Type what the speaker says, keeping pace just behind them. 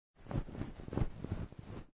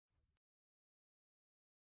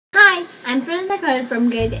Hi, I'm Priyanka from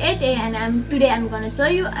grade 8A and today I'm going to show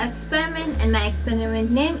you an experiment, and my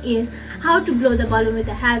experiment name is how to blow the balloon with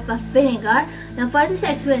the help of vinegar. Now for this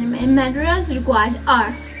experiment, materials required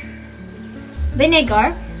are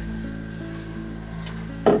vinegar,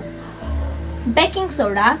 baking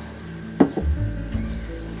soda,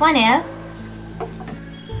 funnel,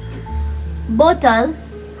 bottle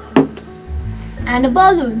and a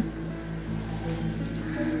balloon.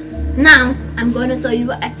 Now I'm going to show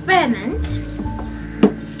you an experiment.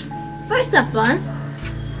 First of all,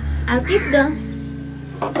 I'll keep the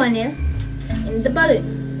funnel in the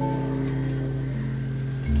balloon.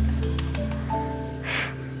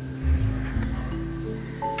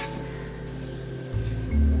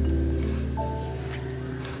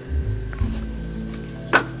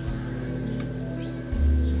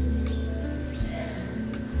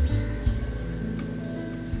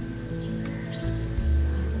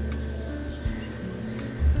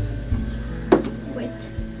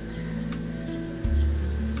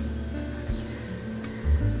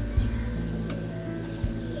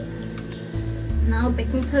 Now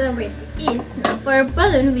baking soda weight is, now for a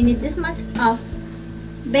balloon we need this much of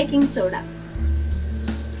baking soda.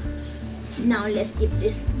 Now let's keep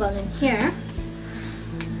this balloon here.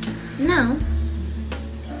 Now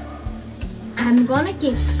I'm gonna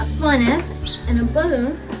keep a funnel and a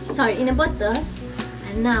balloon, in a bottle,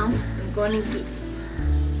 and now I'm gonna keep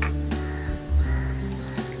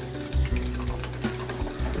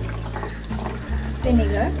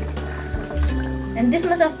vinegar. And this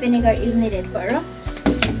much of vinegar is needed for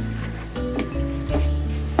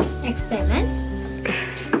experiment.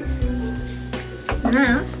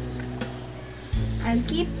 Now I'll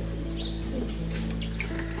keep this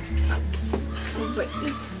over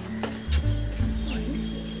it.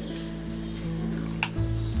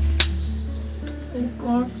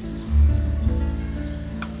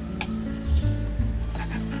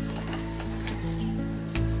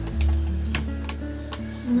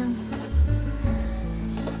 Now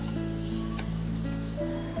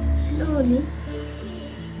slowly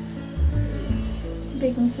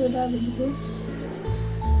baking soda will go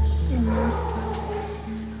and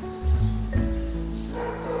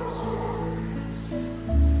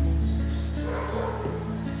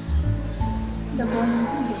the balloon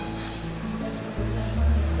will go.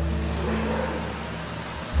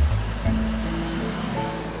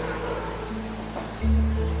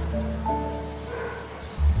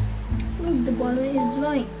 Look, the balloon is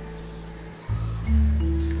blowing.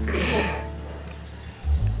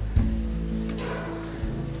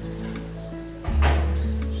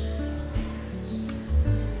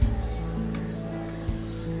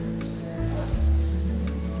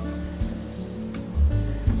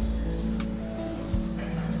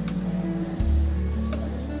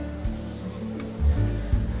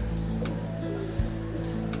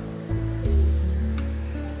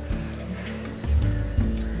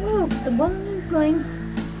 The balloon is going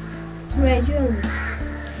gradually.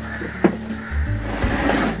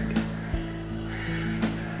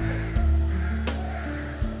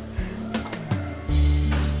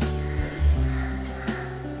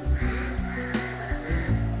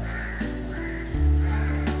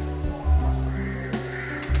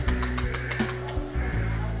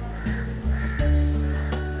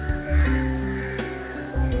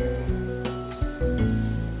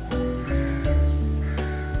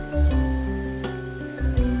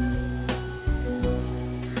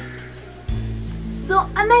 So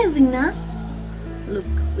amazing, na? Look,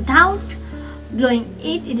 without blowing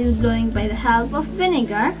it, it is blowing by the help of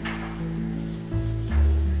vinegar.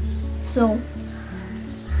 So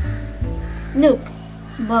look,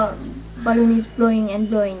 balloon is blowing and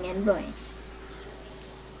blowing and blowing.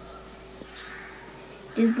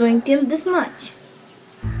 It is blowing till this much.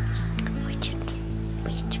 Which will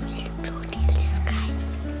blow till the sky.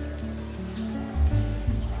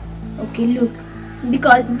 Okay, look.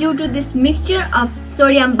 Because due to this mixture of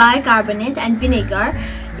sodium bicarbonate and vinegar,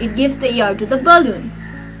 it gives the air to the balloon.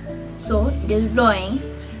 So it is blowing.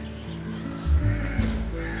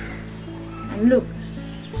 And look,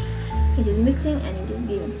 it is mixing and it is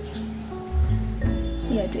giving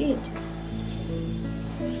air to it.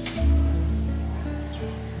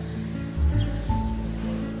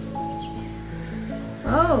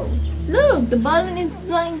 Oh, look, the balloon is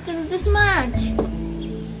blowing till this much.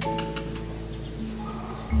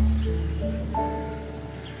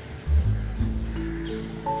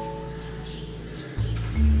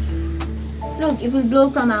 Look, it will blow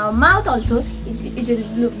from our mouth also. It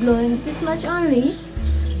will blow in this much only.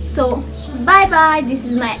 So, bye bye. This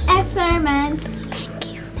is my experiment. Thank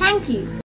you. Thank you.